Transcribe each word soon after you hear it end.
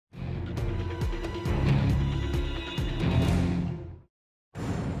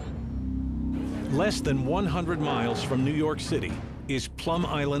Less than 100 miles from New York City is Plum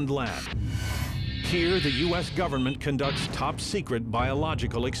Island Lab. Here, the U.S. government conducts top-secret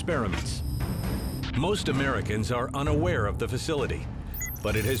biological experiments. Most Americans are unaware of the facility,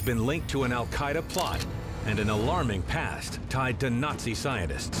 but it has been linked to an Al-Qaeda plot and an alarming past tied to Nazi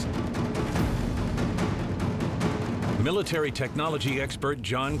scientists. Military technology expert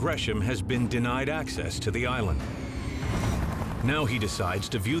John Gresham has been denied access to the island. Now he decides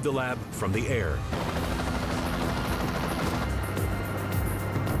to view the lab from the air.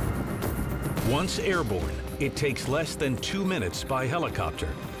 Once airborne, it takes less than 2 minutes by helicopter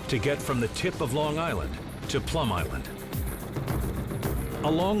to get from the tip of Long Island to Plum Island.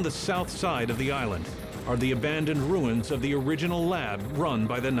 Along the south side of the island are the abandoned ruins of the original lab run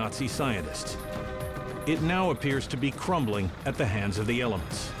by the Nazi scientists. It now appears to be crumbling at the hands of the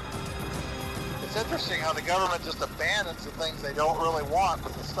elements. It's interesting how the government just abandons the things they don't really want,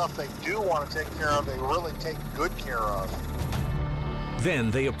 but the stuff they do want to take care of, they really take good care of.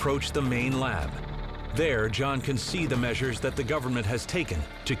 Then they approach the main lab. There, John can see the measures that the government has taken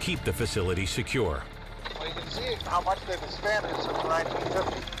to keep the facility secure. Well, you can see how much they've expanded since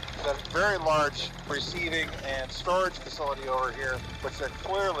 1950. There's a very large receiving and storage facility over here, which they're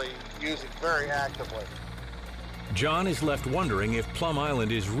clearly using very actively. John is left wondering if Plum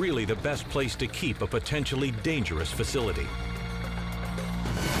Island is really the best place to keep a potentially dangerous facility.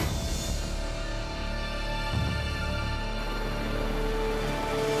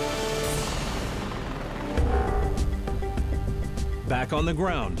 Back on the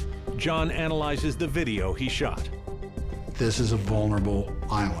ground, John analyzes the video he shot. This is a vulnerable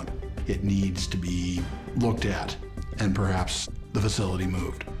island. It needs to be looked at and perhaps the facility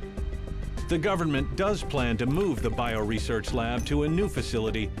moved. The government does plan to move the bioresearch lab to a new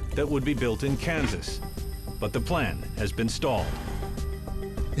facility that would be built in Kansas, but the plan has been stalled.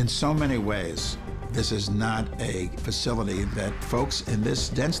 In so many ways, this is not a facility that folks in this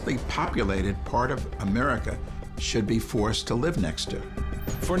densely populated part of America should be forced to live next to.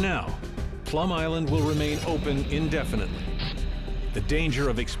 For now, Plum Island will remain open indefinitely. The danger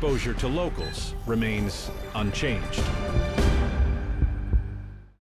of exposure to locals remains unchanged.